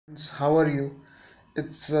How are you?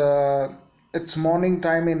 It's uh, it's morning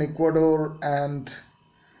time in Ecuador, and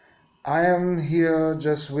I am here.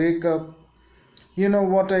 Just wake up. You know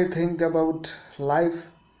what I think about life?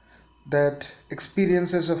 That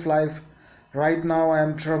experiences of life. Right now, I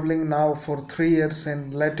am traveling now for 3 years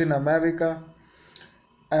in Latin America,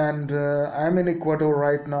 and I'm in Ecuador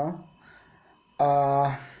right now.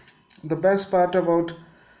 Uh, the best part about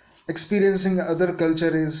experiencing other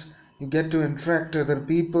culture is you get to interact other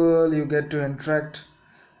people, you get to interact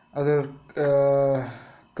other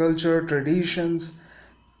culture, traditions,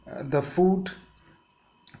 the food.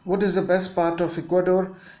 What is the best part of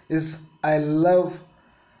Ecuador is I love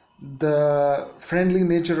the friendly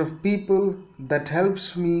nature of people that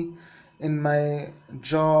helps me in my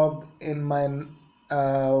job, in my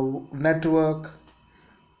network.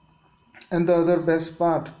 And the other best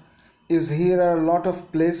part is here are a lot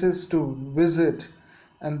of places to visit,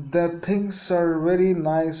 and the things are very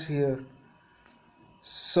nice here.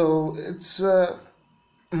 So it's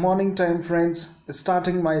morning time, friends,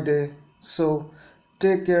 starting my day. So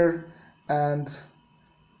take care, and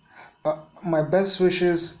my best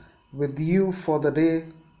wishes with you for the day.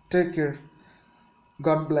 Take care.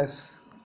 God bless.